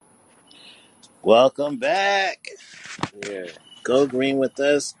Welcome back. We're Go Green with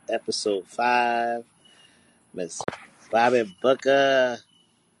Us, episode 5. Miss Bobby Booker.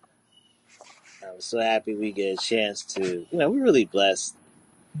 I'm so happy we get a chance to, we're really blessed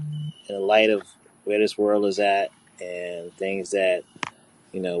in the light of where this world is at and things that,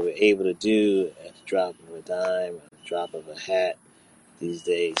 we're able to do at the drop of a dime, at the drop of a hat these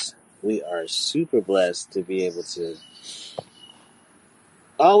days. We are super blessed to be able to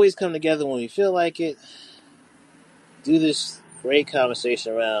always come together when we feel like it, do this great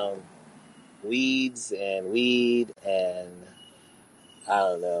conversation around weeds and weed and I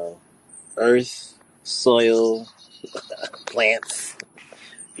don't know, earth, soil, plants,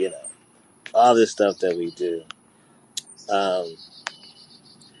 you know, all this stuff that we do. Um,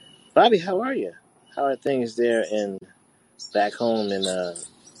 Bobby, how are you? How are things there in back home in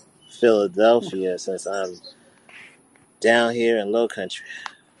Philadelphia? Since I'm down here in Low Country.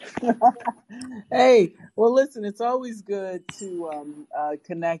 Hey, well, listen, it's always good to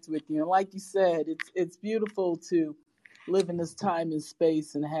connect with you. And like you said, it's beautiful to live in this time and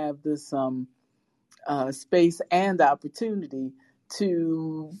space and have this space and opportunity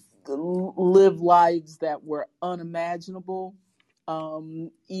to live lives that were unimaginable,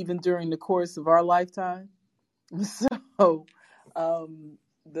 even during the course of our lifetime. So, um,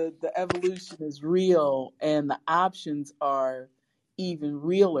 the evolution is real, and the options are even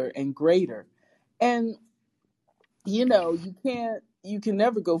realer and greater. And you can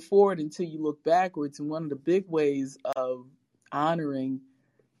never go forward until you look backwards. And one of the big ways of honoring,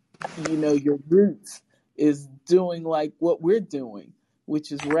 your roots is doing like what we're doing,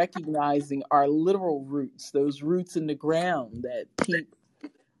 which is recognizing our literal roots, those roots in the ground that keep,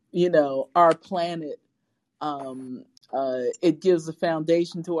 our planet. It gives a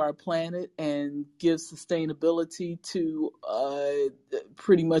foundation to our planet and gives sustainability to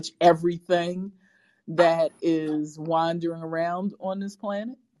pretty much everything that is wandering around on this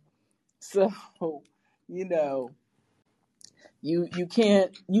planet. So, you know, you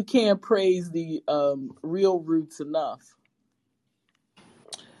can't praise the real roots enough.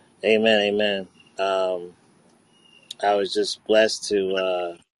 Amen, amen. Um, I was just blessed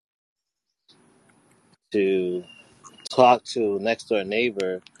to talk to next door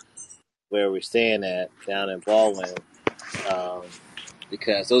neighbor where we're staying at down in Baldwin, um,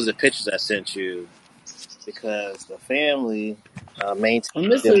 because those are pictures I sent you because the family maintained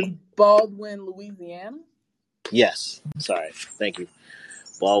And this them. is Baldwin, Louisiana. Yes, sorry, thank you,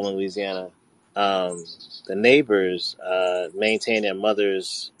 Baldwin, Louisiana. Um, the neighbors maintain their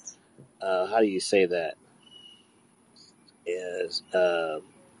mother's. How do you say that? Is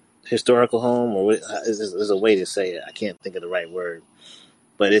historical home, or is a way to say it? I can't think of the right word,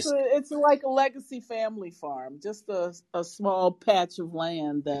 but It's like a legacy family farm, just a small patch of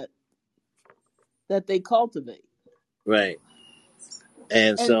land that they cultivate. right.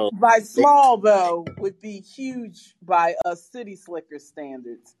 And And so, by they, small though would be huge by us city slicker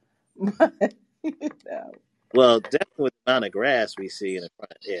standards. But, know. well, definitely with the amount of grass we see in the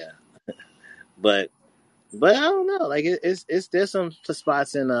front, yeah. But I don't know. Like it's there's some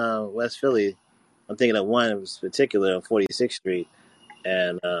spots in West Philly. I'm thinking of one in particular on 46th Street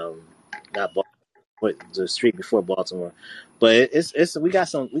and not the street before Baltimore, but it's we got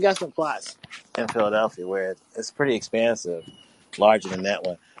some plots in Philadelphia where it's pretty expansive, larger than that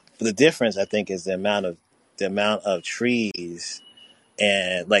one. But the difference I think is the amount of trees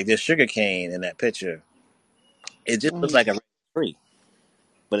and like there's sugar cane in that picture. It just looks like a regular tree,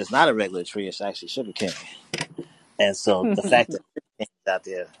 but it's not a regular tree. It's actually sugar cane. And so the fact that sugar cane is out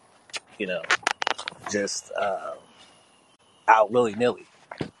there, you know, just out willy nilly,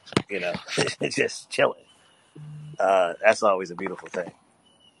 you know, just chilling. That's always a beautiful thing.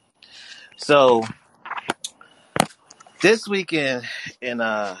 So this weekend in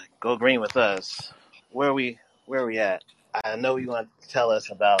Go Green with Us, where we at? I know you want to tell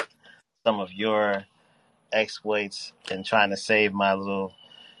us about some of your exploits in trying to save my little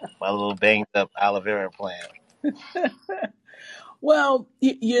banged up aloe vera plant. Well,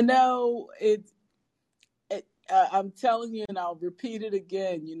 I'm telling you, and I'll repeat it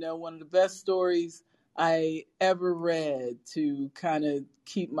again. One of the best stories I ever read to kind of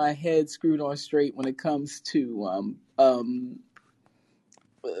keep my head screwed on straight when it comes to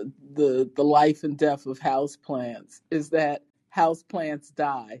the life and death of houseplants is that houseplants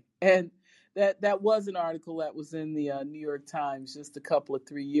die. And that was an article that was in the New York Times just a couple of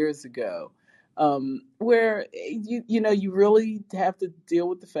 3 years ago, where you really have to deal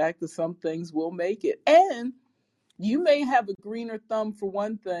with the fact that some things will make it, and you may have a greener thumb for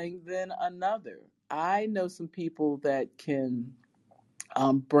one thing than another. I know some people that can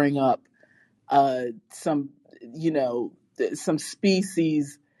bring up some, some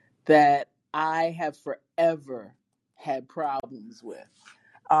species that I have forever had problems with.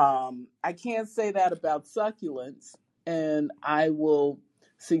 I can't say that about succulents, and I will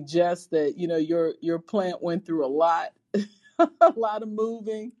suggest that your plant went through a lot, a lot of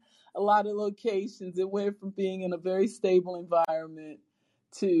moving, a lot of locations. It went from being in a very stable environment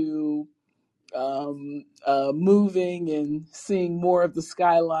to moving and seeing more of the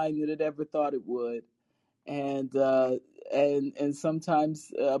skyline than it ever thought it would. And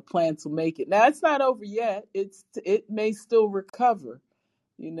sometimes plants will make it. Now it's not over yet. It may still recover.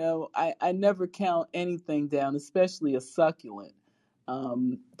 I never count anything down, especially a succulent.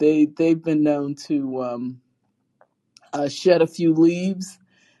 They've been known to shed a few leaves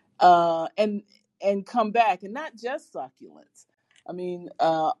and come back, and not just succulents. I mean,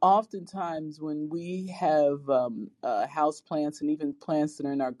 oftentimes when we have house plants and even plants that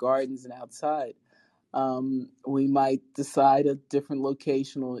are in our gardens and outside, we might decide a different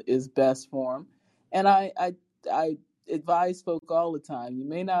location is best for them. And I advise folk all the time, you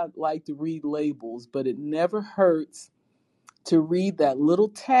may not like to read labels, but it never hurts to read that little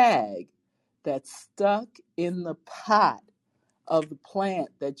tag that's stuck in the pot of the plant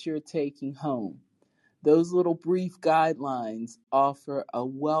that you're taking home. Those little brief guidelines offer a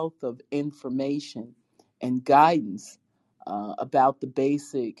wealth of information and guidance about the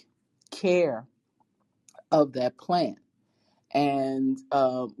basic care of that plant. And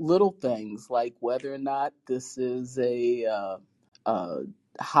little things like whether or not this is a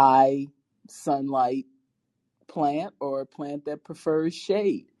high sunlight plant or a plant that prefers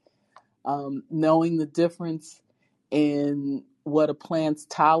shade. Knowing the difference in what a plant's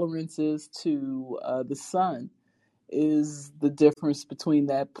tolerance is to the sun is the difference between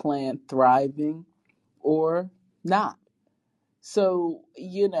that plant thriving or not. So,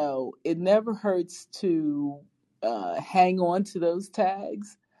 it never hurts to hang on to those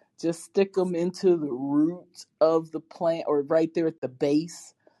tags. Just stick them into the root of the plant or right there at the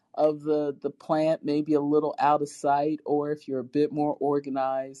base of the plant, maybe a little out of sight. Or if you're a bit more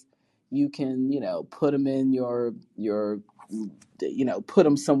organized, you can, put them in your put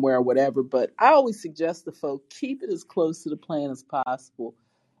them somewhere or whatever. But I always suggest to folk, keep it as close to the plant as possible.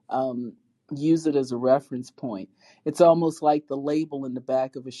 Use it as a reference point. It's almost like the label in the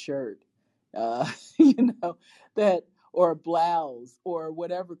back of a shirt, that, or a blouse or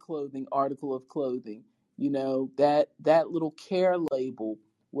whatever article of clothing, that little care label,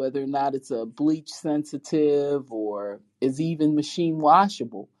 whether or not it's a bleach sensitive or is even machine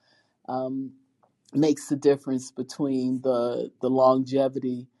washable, makes the difference between the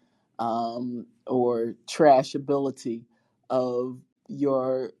longevity or trashability of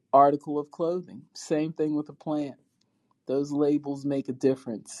your article of clothing. Same thing with a plant. Those labels make a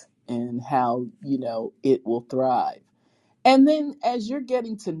difference in how, it will thrive. And then as you're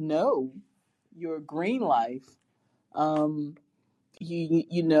getting to know your green life,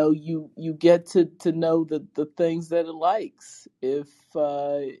 you get to know the things that it likes. If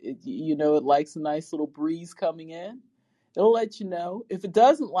it likes a nice little breeze coming in, it'll let you know. If it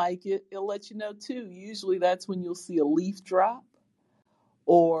doesn't like it, it'll let you know too. Usually that's when you'll see a leaf drop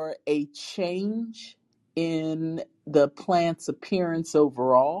or a change in the plant's appearance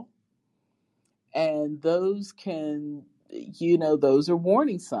overall. And those those are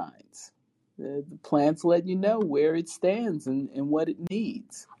warning signs. The plant's letting you know where it stands and what it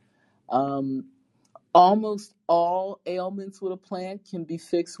needs. Almost all ailments with a plant can be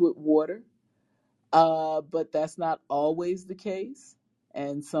fixed with water, but that's not always the case.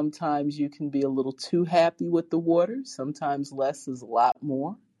 And sometimes you can be a little too happy with the water. Sometimes less is a lot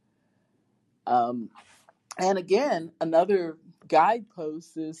more. And again, another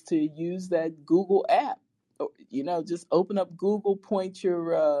guidepost is to use that Google app. Just open up Google, point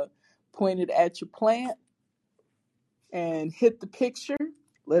it at your plant, and hit the picture.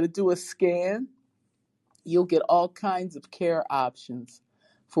 Let it do a scan. You'll get all kinds of care options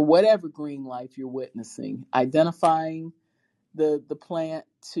for whatever green life you're witnessing. Identifying the plant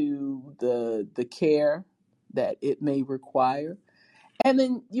to the care that it may require. And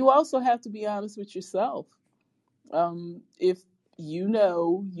then you also have to be honest with yourself. If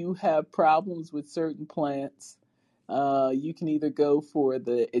you have problems with certain plants, you can either go for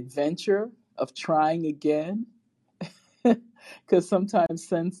the adventure of trying again, because sometimes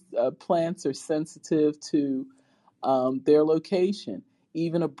plants are sensitive to their location.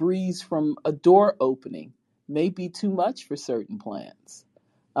 Even a breeze from a door opening may be too much for certain plants.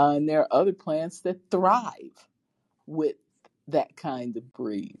 And there are other plants that thrive with that kind of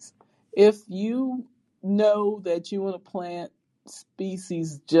breeze. If you know that you want to plant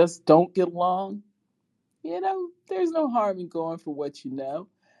species just don't get along, there's no harm in going for what you know.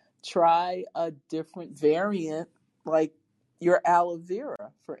 Try a different variant, like your aloe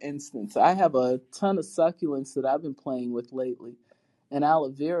vera, for instance. I have a ton of succulents that I've been playing with lately, and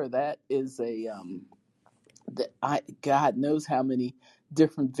aloe vera, that is God knows how many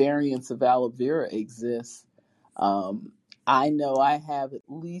different variants of aloe vera exist. Um, I know I have at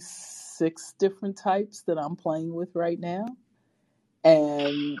least six different types that I'm playing with right now,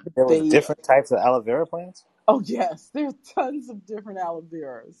 and There was they different types of aloe vera plants. oh yes, there's tons of different aloe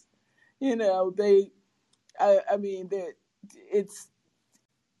veras. They I mean it's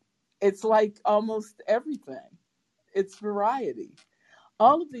it's like almost everything. It's variety.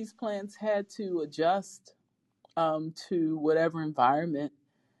 All of these plants had to adjust to whatever environment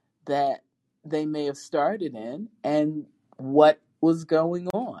that they may have started in and what was going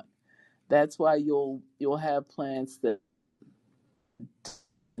on. That's why you'll have plants that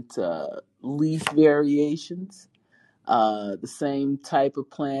leaf variations. The same type of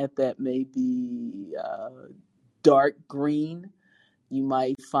plant that may be dark green, you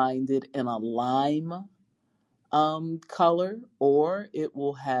might find it in a lime color, or it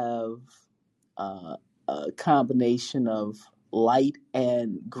will have uh, a combination of light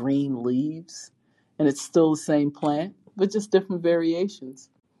and green leaves, and it's still the same plant, but just different variations.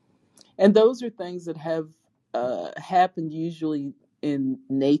 And those are things that have happened usually in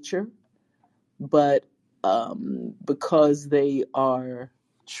nature, but because they are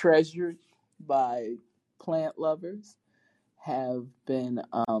treasured by plant lovers, have been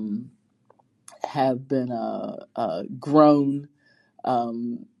grown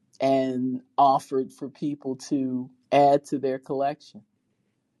um, and offered for people to add to their collection.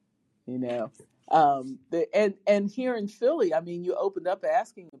 You know, and here in Philly, I mean, you opened up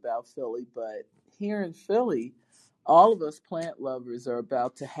asking about Philly, but here in Philly, all of us plant lovers are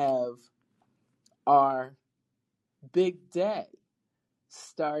about to have our big day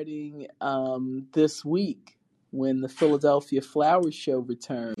starting this week when the Philadelphia Flower Show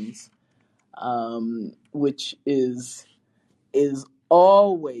returns, which is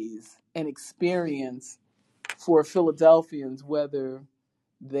always an experience for Philadelphians, whether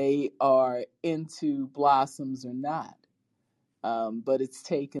they are into blossoms or not. But it's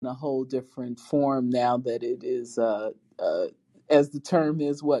taken a whole different form now that it is, as the term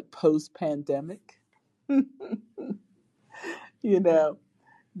is, what, post pandemic? you know,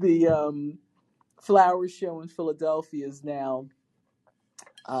 the flower show in Philadelphia is now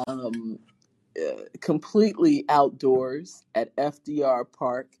um, completely outdoors at FDR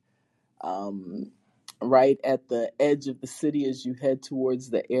Park, um, right at the edge of the city as you head towards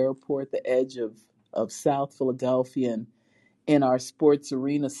the airport, the edge of South Philadelphia, and in our sports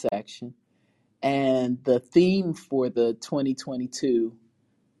arena section. And the theme for the 2022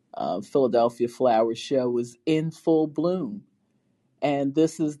 Philadelphia Flower Show is In Full Bloom. And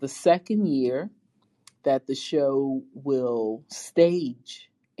this is the second year that the show will stage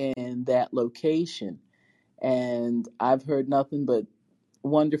in that location. And I've heard nothing but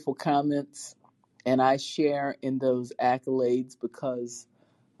wonderful comments, and I share in those accolades because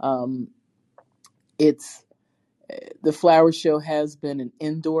um, it's the flower show has been an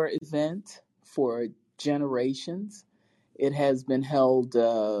indoor event for generations. It has been held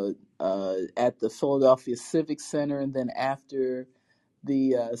at the Philadelphia Civic Center, and then after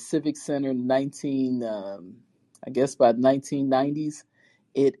the Civic Center in I guess by the 1990s,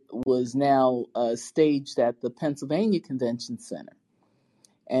 it was now staged at the Pennsylvania Convention Center.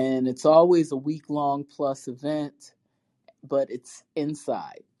 And it's always a week long plus event, but it's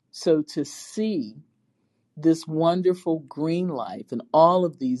inside. So to see this wonderful green life and all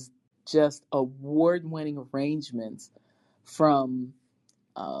of these just award winning arrangements from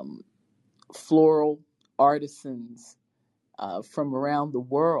um, floral artisans from around the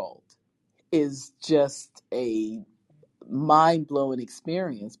world is just a mind blowing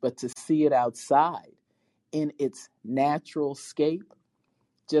experience. But to see it outside in its natural scape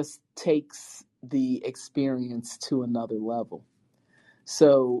just takes the experience to another level.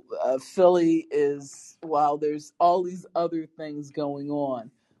 So Philly is, while there's all these other things going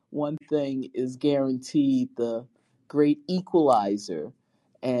on, one thing is guaranteed: the great equalizer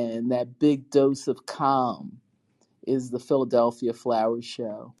and that big dose of calm is the Philadelphia Flower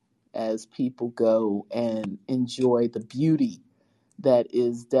Show as people go and enjoy the beauty that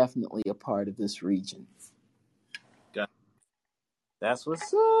is definitely a part of this region. That's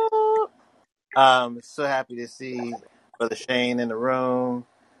what's up. So happy to see Brother Shane in the room.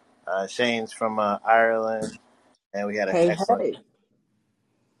 Shane's from Ireland, and we had an Hey, excellent. hey.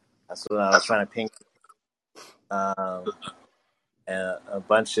 That's what I was trying to ping. Um, and a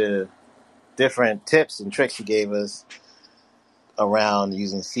bunch of different tips and tricks he gave us around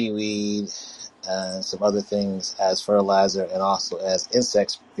using seaweed and some other things as fertilizer and also as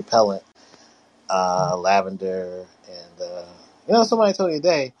insect repellent, lavender, and somebody told me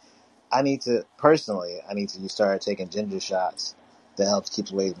today I need to start taking ginger shots that helps keep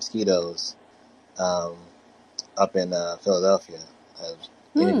away mosquitoes um, up in Philadelphia. I was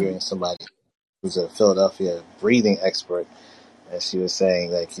Hmm. interviewing somebody who's a Philadelphia breathing expert, and she was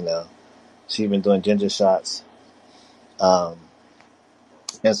saying like she'd been doing ginger shots um,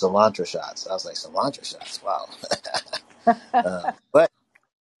 and cilantro shots. I was like, cilantro shots, wow. But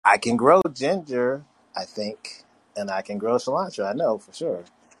I can grow ginger, I think, and I can grow cilantro. I know for sure.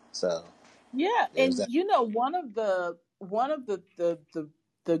 So Yeah, there's and that. one of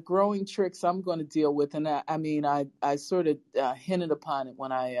the growing tricks I'm going to deal with, and I mean I sort of hinted upon it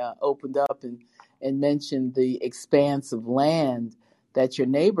when I opened up and mentioned the expanse of land that your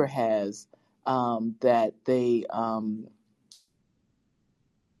neighbor has, that they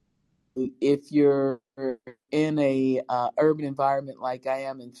if you're in a urban environment like I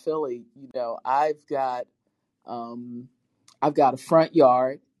am in Philly, um, I've got a front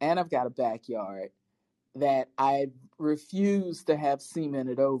yard and I've got a backyard that I refuse to have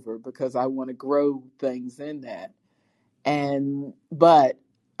cemented over because I want to grow things in that. But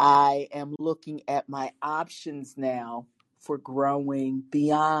I am looking at my options now for growing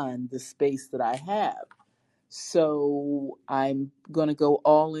beyond the space that I have. So I'm going to go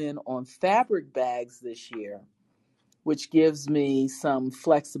all in on fabric bags this year, which gives me some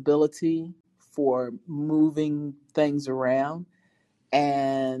flexibility for moving things around.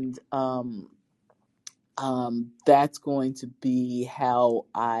 And that's going to be how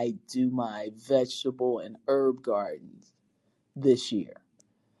I do my vegetable and herb gardens this year.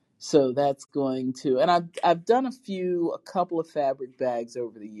 So that's going to, and I've done a couple of fabric bags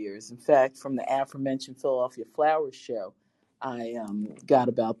over the years. In fact, from the aforementioned Philadelphia Flowers Show, I got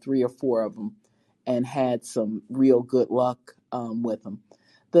about 3 or 4 of them, and had some real good luck with them.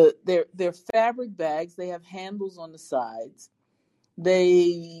 They're fabric bags. They have handles on the sides.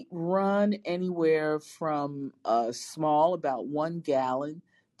 They run anywhere from small, about 1 gallon,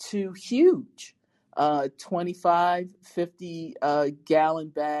 to huge, 25, 50 gallon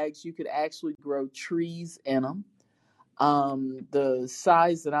bags. You could actually grow trees in them. The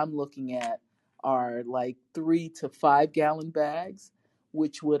size that I'm looking at are like 3 to 5 gallon bags,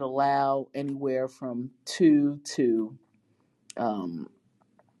 which would allow anywhere from 2 to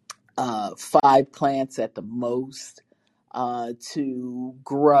 5 plants at the most to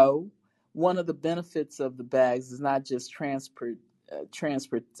grow. One of the benefits of the bags is not just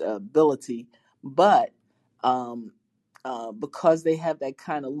transportability, but um, because they have that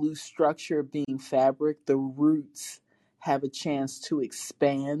kind of loose structure of being fabric, the roots have a chance to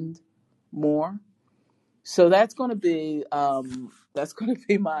expand more. So that's going to be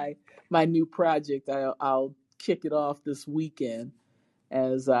my new project. I'll kick it off this weekend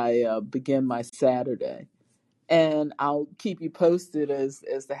as I begin my Saturday, and I'll keep you posted as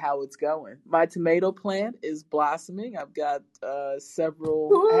to how it's going. My tomato plant is blossoming. I've got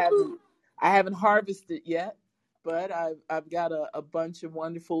several. I haven't harvested yet, but I've got a bunch of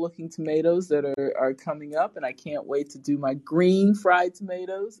wonderful looking tomatoes that are coming up, and I can't wait to do my green fried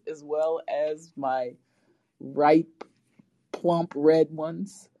tomatoes as well as my ripe, plump red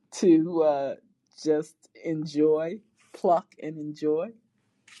ones to just enjoy, pluck and enjoy.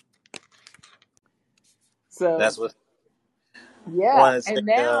 So That's what I yeah, want to say.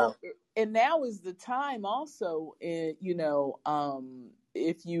 and now is the time also. If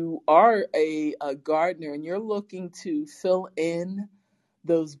you are a gardener and you're looking to fill in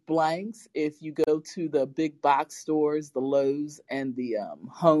those blanks, if you go to the big box stores, the Lowe's and the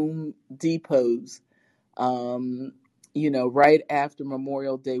Home Depots, um, right after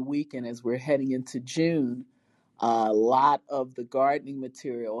Memorial Day weekend, as we're heading into June, a lot of the gardening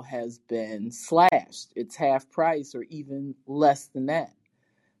material has been slashed. It's half price or even less than that.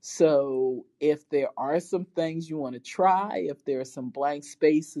 So, if there are some things you want to try, if there are some blank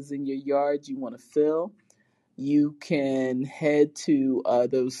spaces in your yard you want to fill, you can head to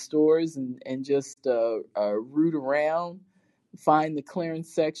those stores and just root around, find the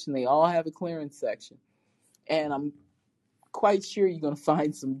clearance section. They all have a clearance section. And I'm quite sure you're going to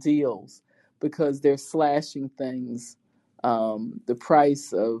find some deals because they're slashing things, the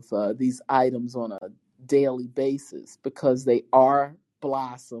price of these items on a daily basis because they are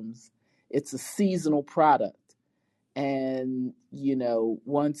blossoms. It's a seasonal product. And,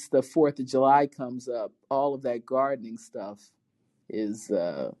 once the 4th of July comes up, all of that gardening stuff is,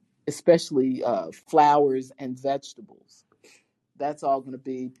 especially flowers and vegetables. that's all going to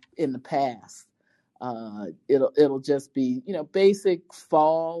be in the past. It'll just be, basic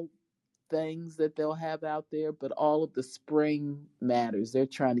fall things that they'll have out there, but all of the spring matters. They're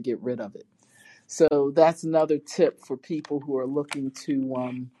trying to get rid of it. So that's another tip for people who are looking to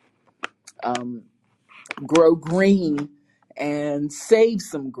um, grow green and save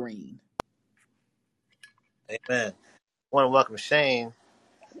some green. Amen. I want to welcome Shane.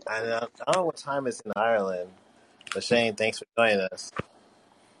 I don't know what time it's in Ireland, but Shane, thanks for joining us.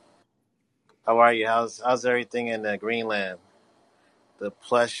 How are you? How's everything in Greenland? The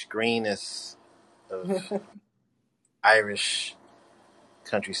plush greenness of Irish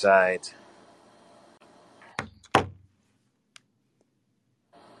countryside.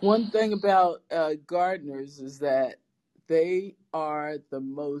 One thing about gardeners is that they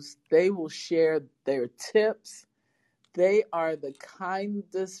will share their tips. They are the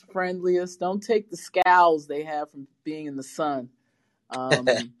kindest, friendliest. Don't take the scowls they have from being in the sun. That's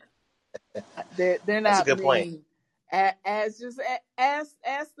Um, they're a not good point. mean. As just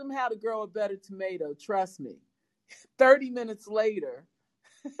ask them how to grow a better tomato. Trust me. 30 minutes later,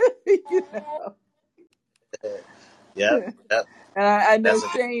 you know. Yep, yep. And I know That's a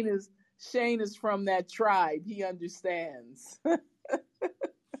good, Shane is from that tribe. He understands.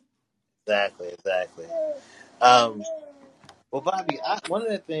 exactly. Um, well, Bobby, one of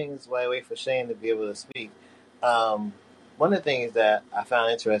the things while I wait for Shane to be able to speak, um, one of the things that I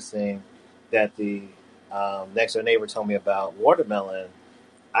found interesting that the next door neighbor told me about watermelon.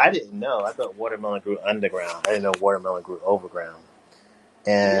 I didn't know. I thought watermelon grew underground. I didn't know watermelon grew overground.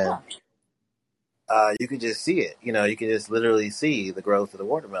 And Yeah. you could just see it. You can just literally see the growth of the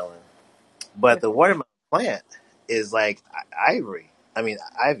watermelon. But the watermelon plant is like ivory. I mean,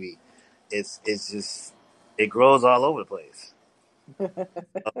 ivy. It's just it grows all over the place.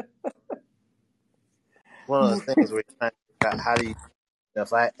 One of those things where you're trying to figure out how do you,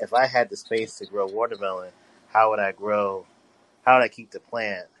 if I had the space to grow watermelon, how would I grow? How would I keep the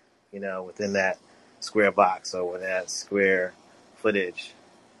plant, within that square box or within that square footage?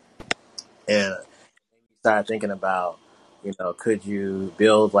 And you start thinking about, could you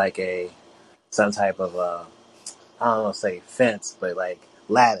build like some type of I don't know, say fence, but like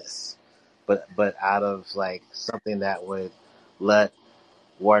lattice, but out of like something that would let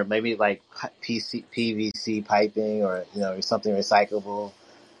water, maybe like PVC piping or something recyclable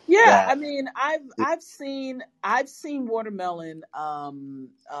Yeah, I that. mean, I've seen watermelon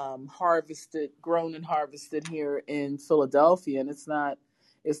harvested, grown and harvested here in Philadelphia, and it's not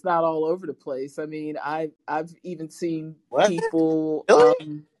all over the place. I mean, I've even seen What? people. Philly?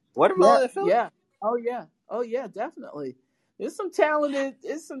 Yeah, Watermelon in Philly? yeah, oh yeah, definitely. There's some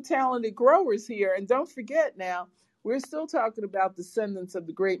talented growers here, and don't forget now, we're still talking about descendants of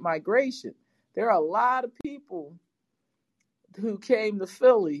the Great Migration. There are a lot of people who came to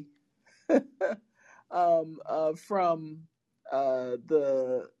Philly from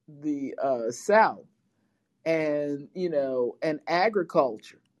the South, and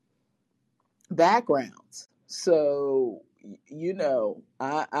agriculture backgrounds. So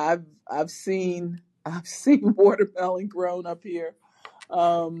I've seen I've seen watermelon grown up here.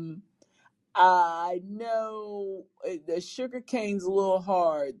 Um, I know the sugar cane's a little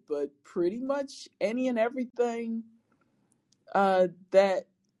hard, but pretty much any and everything that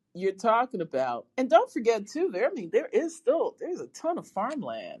you're talking about. And don't forget too, there's a ton of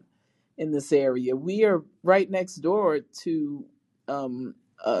farmland in this area. We are right next door to um,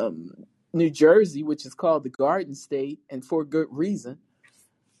 um, New Jersey, which is called the Garden State, and for good reason.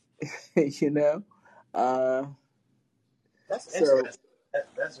 you know. Uh, That's so interesting.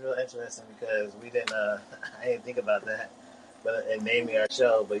 That's real interesting because we didn't. I didn't think about that, but in naming our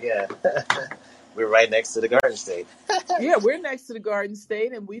show. But yeah, we're right next to the Garden State. yeah, we're next to the Garden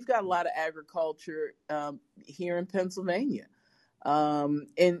State, and we've got a lot of agriculture here in Pennsylvania.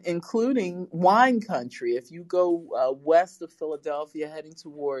 Including wine country. If you go west of Philadelphia, heading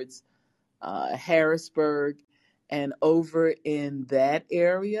towards Harrisburg, and over in that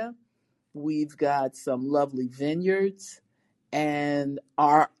area, we've got some lovely vineyards and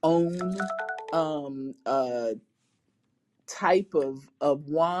our own type of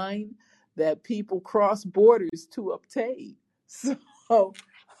wine that people cross borders to obtain. So,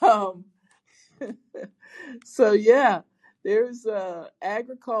 um, so yeah, there's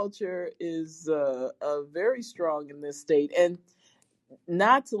agriculture is very strong in this state, and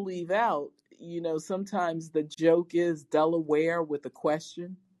not to leave out, sometimes the joke is Delaware with a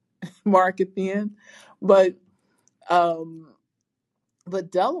question mark at the end, but um,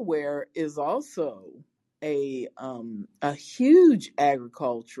 Delaware is also a huge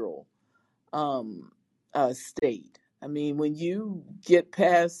agricultural um, state. I mean, when you get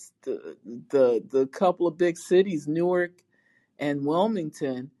past the couple of big cities, Newark and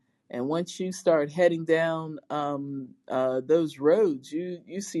Wilmington, and once you start heading down those roads,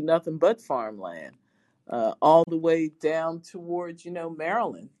 you see nothing but farmland, all the way down towards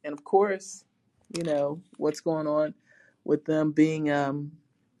Maryland, and of course, what's going on with them being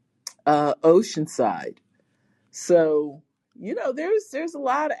oceanside. So there's a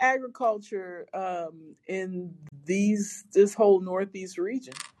lot of agriculture in this whole Northeast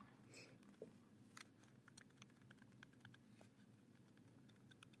region.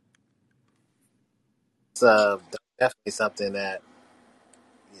 It's definitely something that,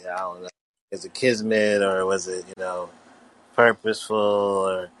 I don't know, is it kismet or was it, purposeful,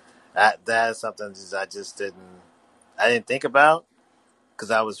 or that's something I just didn't think about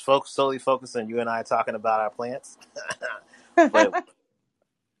because I was solely focused on you and I talking about our plants. but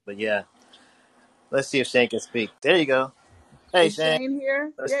but yeah, let's see if Shane can speak. There you go. Hey Is Shane. Shane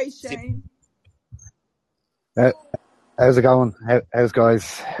here? Let's Yay, see. Shane. Uh, how's it going? How's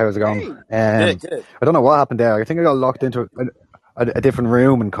guys? How's it going? Hey. Good. I don't know what happened there. I think I got locked into a different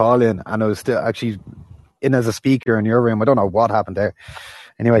room and call in, and I was still actually in as a speaker in your room. I don't know what happened there.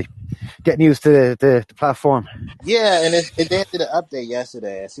 Anyway, getting used to the platform. Yeah, and they did an update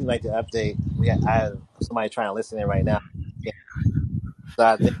yesterday. It seemed like the update. I have somebody trying to listen in right now. Yeah. So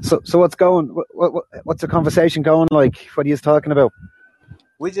I think So what's going? What's the conversation going like? What are you talking about?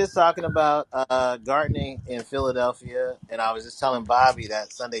 we're just talking about gardening in Philadelphia, and I was just telling Bobby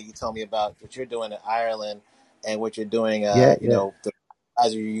that Sunday you told me about what you're doing in Ireland and what you're doing. Yeah. The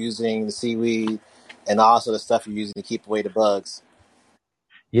fertilizer you're using, the seaweed, and also the stuff you're using to keep away the bugs.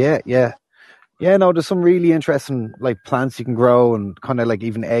 Yeah, no, there's some really interesting like plants you can grow, and kind of like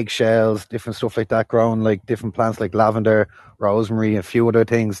even eggshells, different stuff like that, growing like different plants like lavender, rosemary, and a few other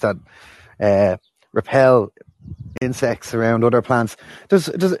things that repel insects around other plants. Do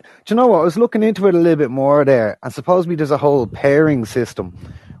you know what? I was looking into it a little bit more there, and supposedly there's a whole pairing system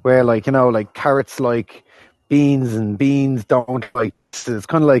where like carrots like beans and beans don't like. It's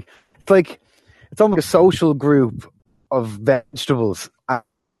kind of like it's almost a social group of vegetables.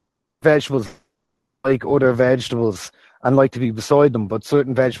 Vegetables like other vegetables and like to be beside them, but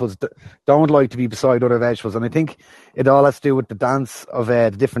certain vegetables don't like to be beside other vegetables. And I think it all has to do with the dance of the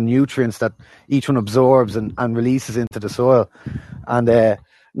different nutrients that each one absorbs and releases into the soil. And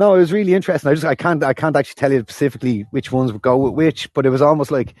no, it was really interesting. I can't actually tell you specifically which ones would go with which, but it was almost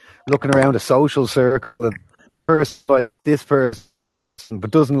like looking around a social circle and person like this person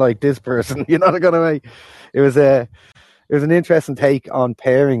but doesn't like this person. You know the kind of way. It was an interesting take on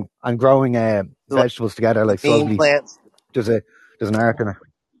pairing and growing vegetables together. Like Mean plants. there's an arc in it.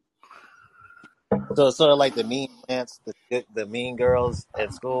 So it's sort of like the mean plants, the mean girls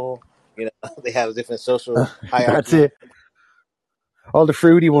at school. They have a different social hierarchy. That's it. All the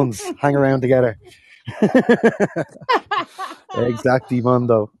fruity ones hang around together. Exactly,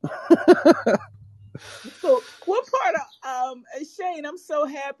 Mondo. So, what part of Shane? I'm so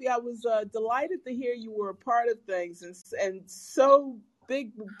happy. I was delighted to hear you were a part of things, and so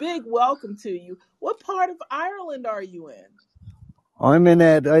big welcome to you. What part of Ireland are you in? I'm in.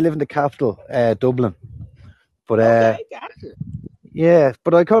 I live in the capital, Dublin. But okay, gotcha. Yeah,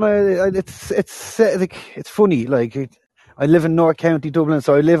 but I kind of it's funny. Like I live in North County Dublin,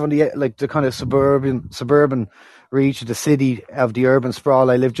 so I live on the kind of suburban reach of the city of the urban sprawl.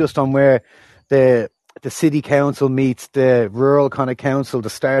 I live just on where the city council meets the rural kind of council, the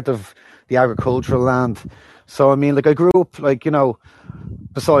start of the agricultural land. So I mean, like I grew up like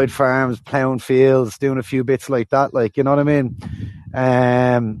beside farms, ploughing fields, doing a few bits like that. Like you know what I mean.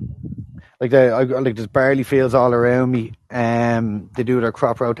 There's barley fields all around me. They do their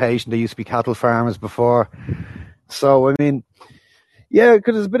crop rotation. They used to be cattle farmers before. So I mean, yeah,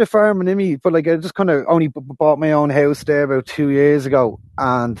 because there's a bit of farming in me, but like I just kind of only bought my own house there about 2 years ago,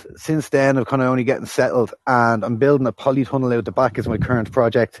 and since then I'm kind of only getting settled, and I'm building a polytunnel out the back as my current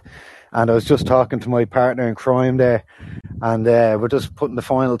project. And I was just talking to my partner in crime there, and we're just putting the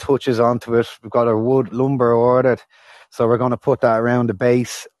final touches onto it. We've got our wood lumber ordered, so we're going to put that around the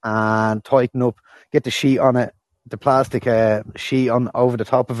base and tighten up, get the sheet on it, the plastic sheet on over the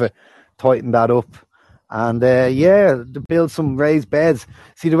top of it, tighten that up. And to build some raised beds.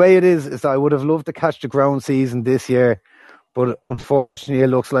 See, the way it is I would have loved to catch the growing season this year, but unfortunately it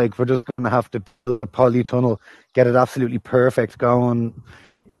looks like we're just going to have to build a polytunnel, get it absolutely perfect going,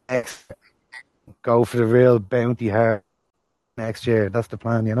 go for the real bounty heart next year. That's the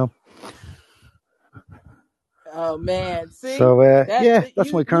plan, Oh man, see. So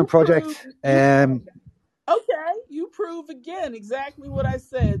that's my current project. Okay, you prove again exactly what I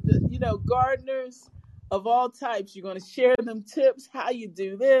said. Gardeners of all types. You're going to share them tips, how you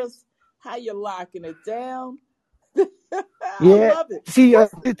do this, how you're locking it down. I Yeah. love it. See,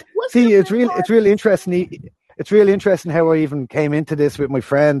 What's your it's mental really interesting. It's really interesting how I even came into this with my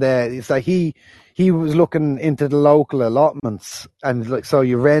friend. It's like he was looking into the local allotments, and like so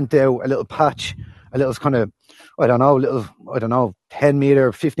you rent out a little patch, a little kind of I don't know 10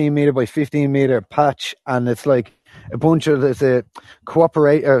 meter, 15 meter by 15 meter patch, and it's like a bunch of there's a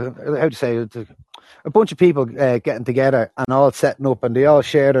cooperate or how to say it, a bunch of people getting together and all setting up, and they all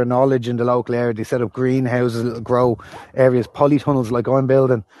share their knowledge in the local area. They set up greenhouses, little grow areas, polytunnels like I'm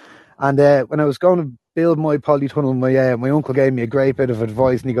building. And when I was going to build my polytunnel, my uncle gave me a great bit of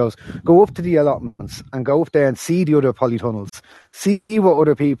advice, and he goes, go up to the allotments and go up there and see the other polytunnels, see what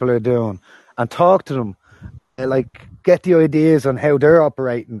other people are doing, and talk to them, like get the ideas on how they're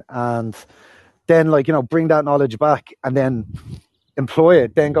operating, and then bring that knowledge back, and then employ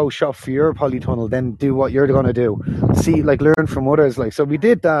it, then go shop for your polytunnel, then do what you're going to do, see, learn from others. So we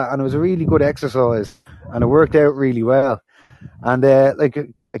did that, and it was a really good exercise, and it worked out really well. And it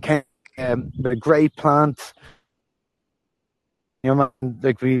came with a great plant,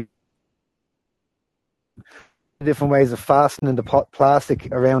 we different ways of fastening the plastic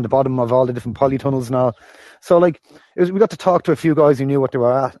around the bottom of all the different polytunnels and all. So we got to talk to a few guys who knew what they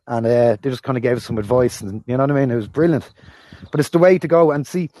were at, and they just kind of gave us some advice, and you know what I mean, it was brilliant. But it's the way to go. And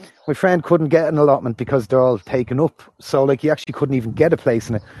see, my friend couldn't get an allotment because they're all taken up, so he actually couldn't even get a place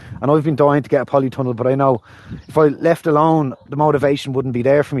in it. And I've been dying to get a polytunnel, but I know if I left alone, the motivation wouldn't be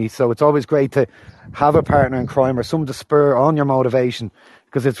there for me. So it's always great to have a partner in crime or someone to spur on your motivation,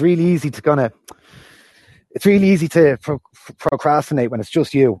 because it's really easy to procrastinate when it's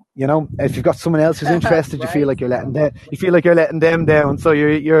just you. If you've got someone else who's interested, right. you feel like you're letting them down, so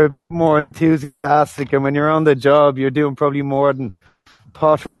you're more enthusiastic, and when you're on the job, you're doing probably more than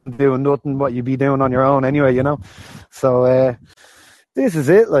thought doing nothing what you'd be doing on your own anyway. So this is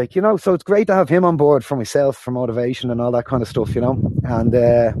it, so it's great to have him on board for myself, for motivation and all that kind of stuff, and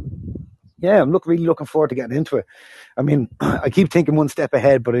I'm really looking forward to getting into it. I mean, I keep thinking one step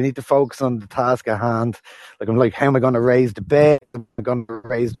ahead, but I need to focus on the task at hand. I'm like, how am I going to raise the bed? Am I going to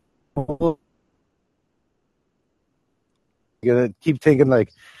raise the... You're going to keep thinking,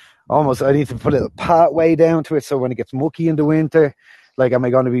 almost I need to put a little pathway down to it, so when it gets mucky in the winter, am I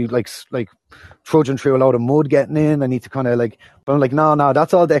going to be like trudging through a load of mud getting in? I need to kind of but I'm like, no,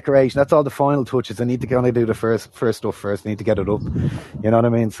 that's all decoration. That's all the final touches. I need to kind of do the first stuff first. I need to get it up. You know what I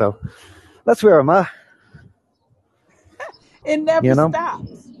mean? So that's where I'm at. It never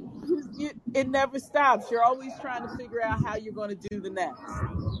stops. It never stops. You're always trying to figure out how you're going to do the next.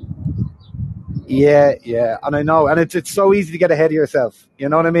 Yeah, and I know, and it's so easy to get ahead of yourself. You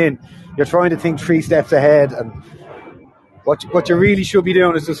know what I mean? You're trying to think 3 steps ahead, and what you really should be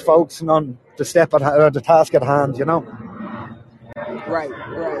doing is just focusing on the the task at hand. Right.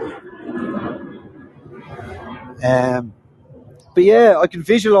 But yeah, I can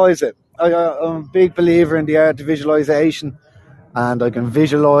visualize it. I'm a big believer in the art of visualization, and I can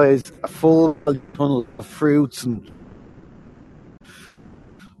visualize a full tunnel of fruits and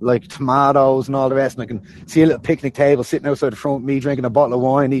tomatoes and all the rest, and I can see a little picnic table sitting outside the front, me drinking a bottle of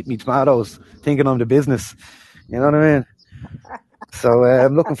wine, eating me tomatoes, thinking I'm the business. You know what I mean? So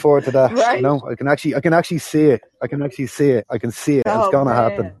I'm looking forward to that. Right? I can actually see it. I can see it. It's gonna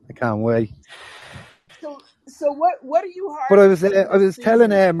happen. I can't wait. So what are you? But I was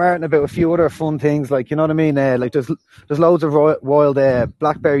telling Martin about a few other fun things, you know what I mean. There's loads of wild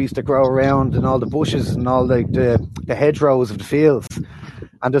blackberries to grow around, and all the bushes and all the hedgerows of the fields.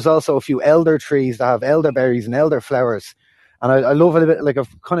 And there's also a few elder trees that have elderberries and elder flowers. And I love it a bit.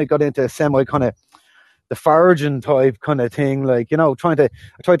 I've kind of got into semi kind of the foraging type kind of thing, I tried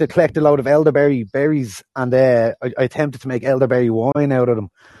to collect a load of elderberry berries, and I attempted to make elderberry wine out of them.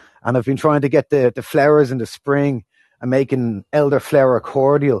 And I've been trying to get the flowers in the spring and making elderflower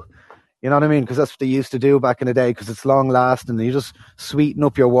cordial. You know what I mean? Because that's what they used to do back in the day, because it's long lasting. You just sweeten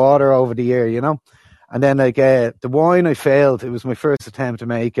up your water over the year, And then the wine, I failed. It was my first attempt to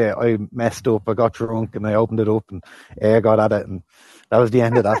make it. I messed up. I got drunk and I opened it up and air got at it, and that was the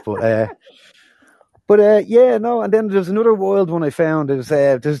end of that. And then there's another wild one I found.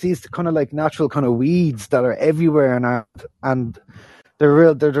 There's these kind of natural kind of weeds that are everywhere in Ireland, and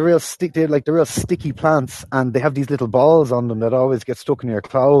they're the real sticky plants, and they have these little balls on them that always get stuck in your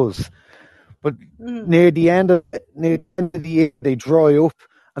clothes. But near the end of the year, they dry up,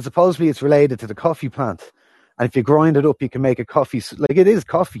 and supposedly it's related to the coffee plant. And if you grind it up, you can make a coffee. It is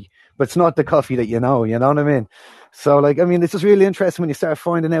coffee, but it's not the coffee that you know what I mean? So it's just really interesting when you start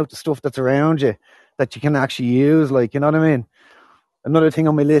finding out the stuff that's around you that you can actually use, you know what I mean? Another thing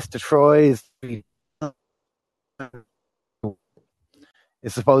on my list to try is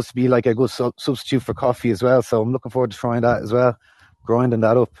It's supposed to be like a good substitute for coffee as well. So I'm looking forward to trying that as well, grinding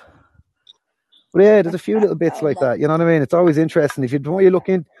that up. But yeah, there's a few little bits like that. You know what I mean? It's always interesting. The more you look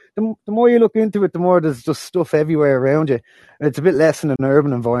in, the more you look into it, the more there's just stuff everywhere around you. And it's a bit less in an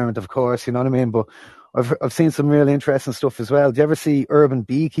urban environment, of course. You know what I mean? But I've seen some really interesting stuff as well. Do you ever see urban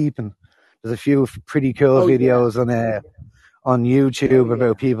beekeeping? There's a few pretty cool videos on YouTube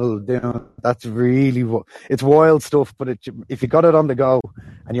about people doing. That's really it's wild stuff. But if you got it on the go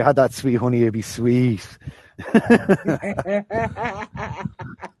and you had that sweet honey, it'd be sweet.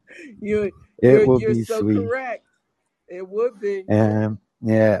 You're so sweet. Correct. It would be.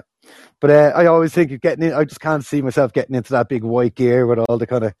 Yeah. But I always think of getting in. I just can't see myself getting into that big white gear with all the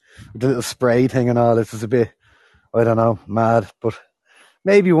kind of the little spray thing and all. This is a bit, I don't know, mad. But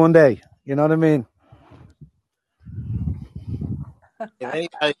maybe one day. You know what I mean? If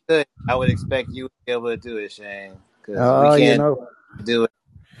anybody could, I would expect you to be able to do it, Shane. Because we can't do it.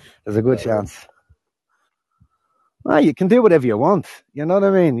 There's a good chance. You can do whatever you want. You know what I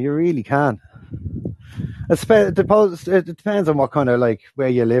mean? You really can. It depends on what kind of like where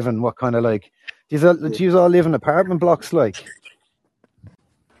you live and what kind of like. Do you all live in apartment blocks like?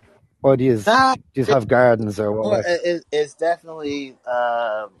 Or do you have gardens or what? It's definitely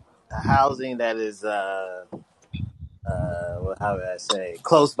housing that is how would I say,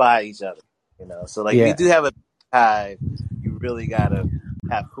 close by each other. You know, so like if you do have a hive, you really gotta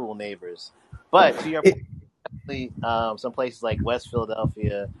have cool neighbors. But to your point, some places like West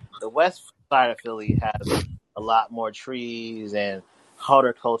Philadelphia, the west side of Philly has a lot more trees and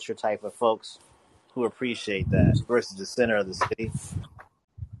horticulture type of folks who appreciate that versus the center of the city.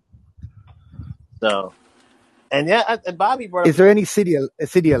 So, and and Bobby brought up. Is there any city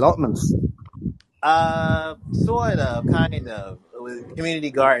allotments? Sort of, kind of. With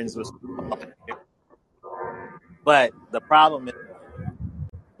community gardens was, but the problem is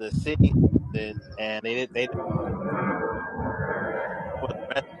the city did, and they for the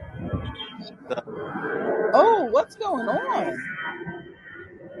rest. Oh, what's going on?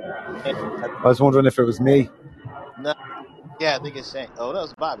 I was wondering if it was me. No, yeah, I think it's Shane. Oh, that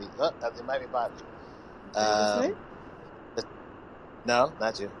was Bobby. Oh, it might be Bobby. No,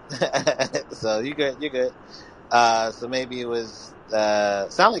 not you. So you're good. You're good. So maybe it was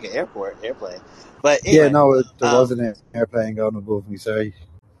sound like an airplane. But anyway, no, there was an airplane going above me. Sorry.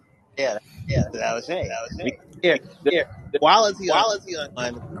 Yeah, that was Shane. The quality on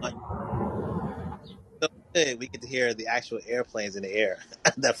so good. We get to hear the actual airplanes in the air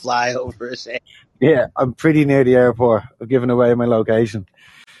that fly over Shane. Yeah, I'm pretty near the airport. I've given away my location.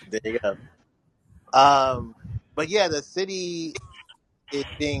 There you go. But yeah, the city is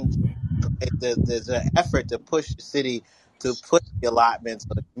being. There's an effort to push the city to put the allotments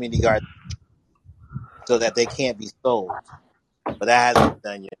for the community gardens so that they can't be sold. But that hasn't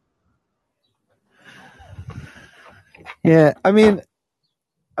been done yet. Yeah, I mean,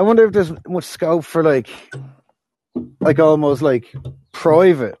 I wonder if there's much scope for like almost like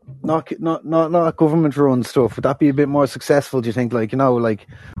private, not government run stuff. Would that be a bit more successful? Do you think? Like, you know, like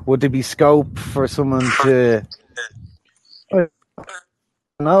would there be scope for someone to?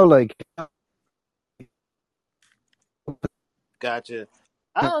 Like. Gotcha.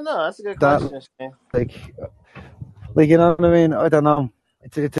 I don't know. That's a good question. Like you know what I mean? I don't know.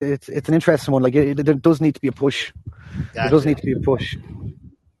 It's an interesting one. Like there does need to be a push. Gotcha. There does need to be a push.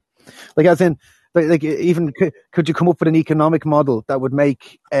 Like as in, like even could you come up with an economic model that would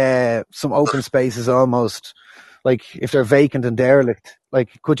make some open spaces almost like if they're vacant and derelict?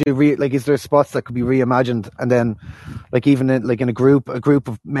 Like could you is there spots that could be reimagined and then like even in a group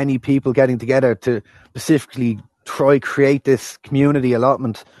of many people getting together to specifically try create this community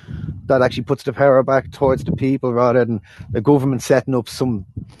allotment that actually puts the power back towards the people rather than the government setting up some,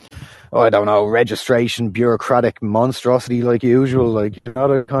 I don't know, registration bureaucratic monstrosity like usual, like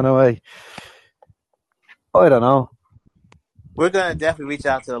another kind of way. I don't know. We're gonna definitely reach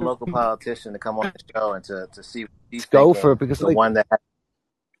out to the local politician to come on the show and to see what he's go for it because the one that.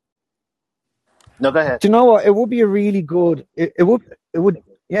 No, go ahead. Do you know what? It would be a really good. It would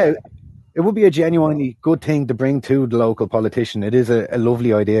yeah. It would be a genuinely good thing to bring to the local politician. It is a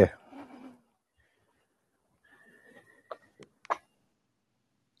lovely idea.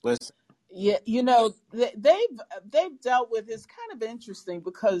 Yeah, you know, they've dealt with. It's kind of interesting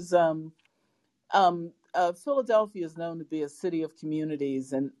because Philadelphia is known to be a city of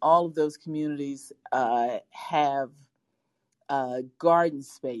communities, and all of those communities have garden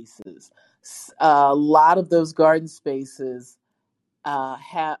spaces. A lot of those garden spaces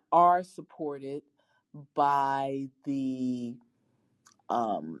are supported by the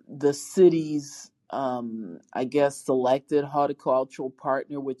city's I guess, selected horticultural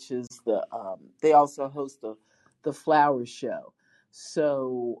partner, which is they also host the flower show.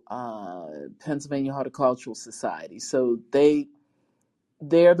 So Pennsylvania Horticultural Society. So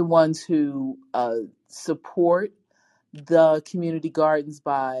they're the ones who support the community gardens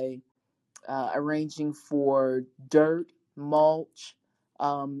by arranging for dirt, mulch,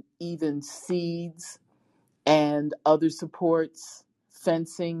 even seeds and other supports,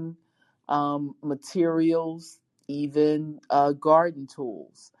 fencing, materials, even garden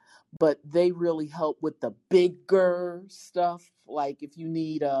tools. But they really help with the bigger stuff, like if you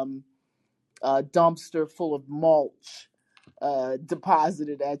need a dumpster full of mulch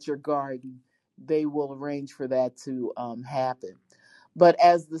deposited at your garden, they will arrange for that to happen. But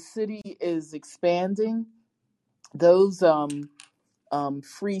as the city is expanding, those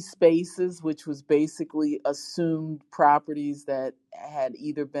free spaces, which was basically assumed properties that had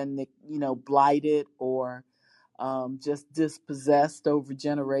either been, blighted or just dispossessed over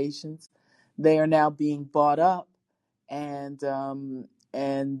generations, they are now being bought up and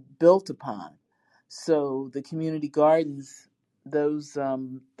built upon. So the community gardens, those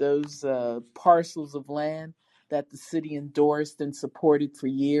parcels of land that the city endorsed and supported for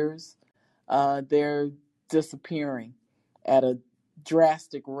years, they're disappearing at a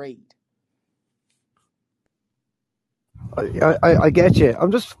drastic rate. I get you.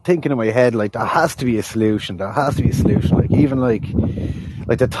 I'm just thinking in my head, like, there has to be a solution. There has to be a solution. Like, even like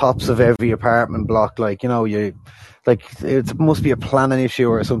the tops of every apartment block, like, it must be a planning issue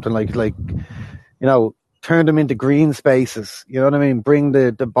or something, like, turn them into green spaces. You know what I mean? Bring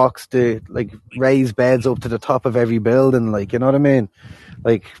the like, raised beds up to the top of every building. Like, you know what I mean?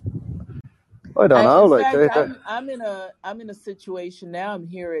 Like, I don't know. In fact, I'm in a situation now. I'm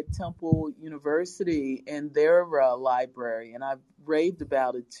here at Temple University in their library, and I've raved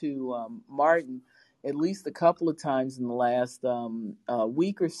about it to Martin at least a couple of times in the last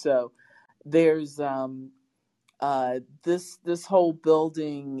week or so. There's this whole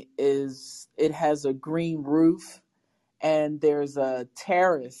building has a green roof, and there's a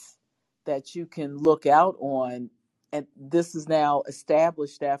terrace that you can look out on, and this is now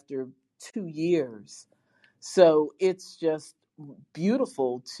established after 2 years. So it's just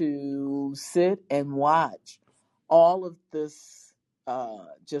beautiful to sit and watch all of this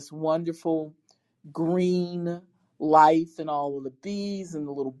just wonderful green life, and all of the bees and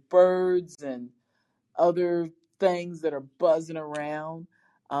the little birds and other things that are buzzing around,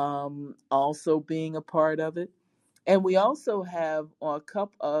 also being a part of it. And we also have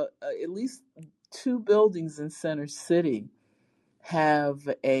at least 2 buildings in Center City have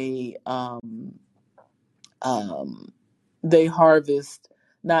they harvest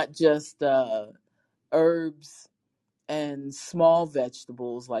not just herbs and small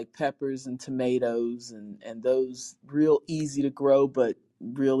vegetables like peppers and tomatoes and those real easy to grow but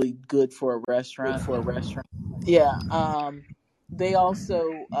really good for a restaurant. Yeah. They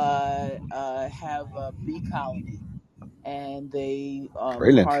also have a bee colony, and they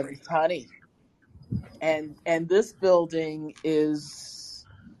brilliant. harvest honey. And this building is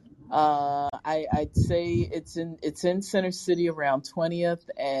I'd say it's in Center City around 20th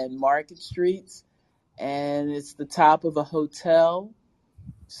and Market Streets, and it's the top of a hotel.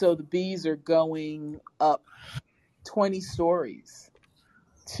 So the bees are going up 20 stories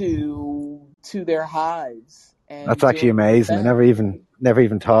to their hives. And that's actually amazing. I never even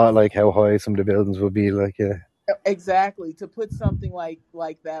thought like how high some of the buildings would be. Like, yeah. Exactly. To put something like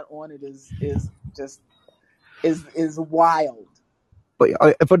that on it is wild.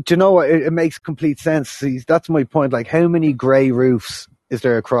 But you know what? It makes complete sense. See, that's my point. Like, how many grey roofs is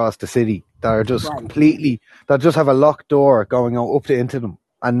there across the city that are just that just have a locked door going up into them,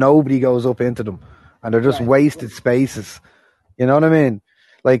 and nobody goes up into them, and they're just wasted spaces. You know what I mean?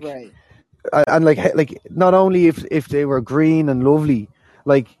 Like, and like not only if they were green and lovely,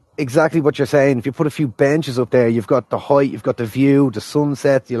 like exactly what you're saying. If you put a few benches up there, you've got the height, you've got the view, the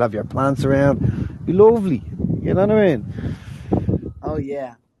sunset. You'll have your plants around. It'd be lovely. You know what I mean? Oh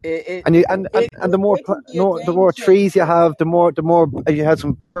yeah. And the more trees you have, the more if you had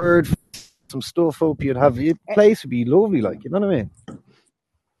some birds, some stuff up, you'd have your place would be lovely. Like, you know what I mean?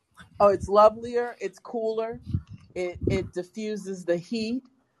 Oh, it's lovelier. It's cooler. It diffuses the heat.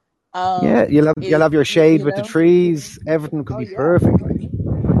 Yeah, you'll have your shade with the trees. Everything could be perfect. Like.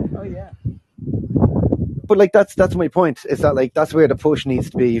 Oh yeah. But like that's my point. Is that like that's where the push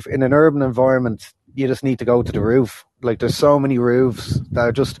needs to be in an urban environment? You just need to go to the roof. Like, there's so many roofs that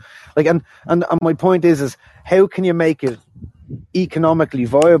are just like, and my point is how can you make it economically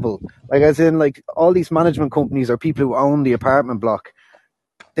viable? Like, as in, like, all these management companies are people who own the apartment block.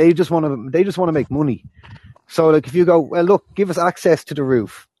 they just want to make money. So like if you go, well, look, give us access to the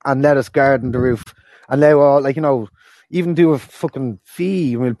roof and let us garden the roof and let all, like, even do a fucking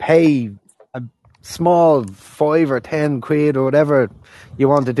fee. We'll pay a small 5 or 10 quid or whatever you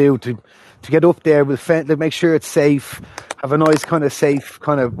want to do to get up there. We'll make sure it's safe, have a nice kind of safe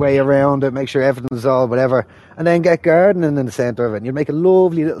kind of way around it, make sure everything's all whatever, and then get gardening in the centre of it. And you'll make a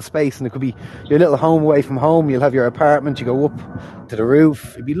lovely little space, and it could be your little home away from home. You'll have your apartment, you go up to the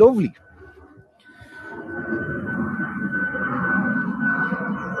roof. It'd be lovely.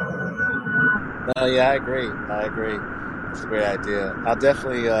 No, yeah, I agree. It's a great idea. I'll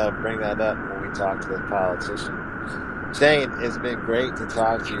definitely bring that up when we talk to the politician. Shane, it's been great to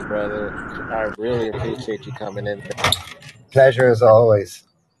talk to you, brother. I really appreciate you coming in. Pleasure as always.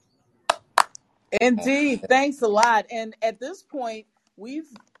 Indeed. Thanks a lot. And at this point,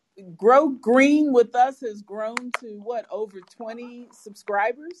 we've Grow Green with us has grown to what, over 20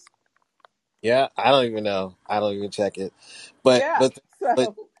 subscribers? Yeah, I don't even know. I don't even check it. But Yeah. but but,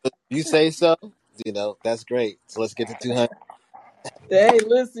 So, but you say so. That's great. So let's get to 200. hey,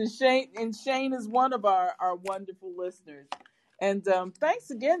 listen, Shane is one of our wonderful listeners. And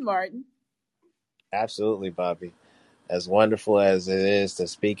thanks again, Martin. Absolutely, Bobby. As wonderful as it is to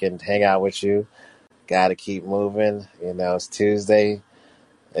speak and hang out with you, got to keep moving. It's Tuesday.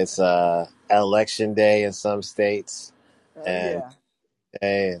 It's election day in some states, Oh, and yeah.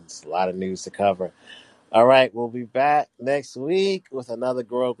 hey, it's a lot of news to cover. All right, we'll be back next week with another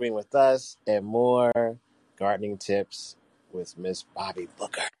Grow Green with us and more gardening tips with Miss Bobby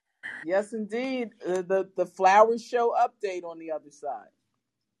Booker. Yes, indeed. The flower show update on the other side.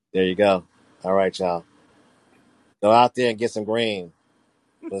 There you go. All right, y'all. Go out there and get some green.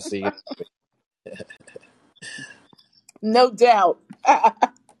 We'll see you. No doubt.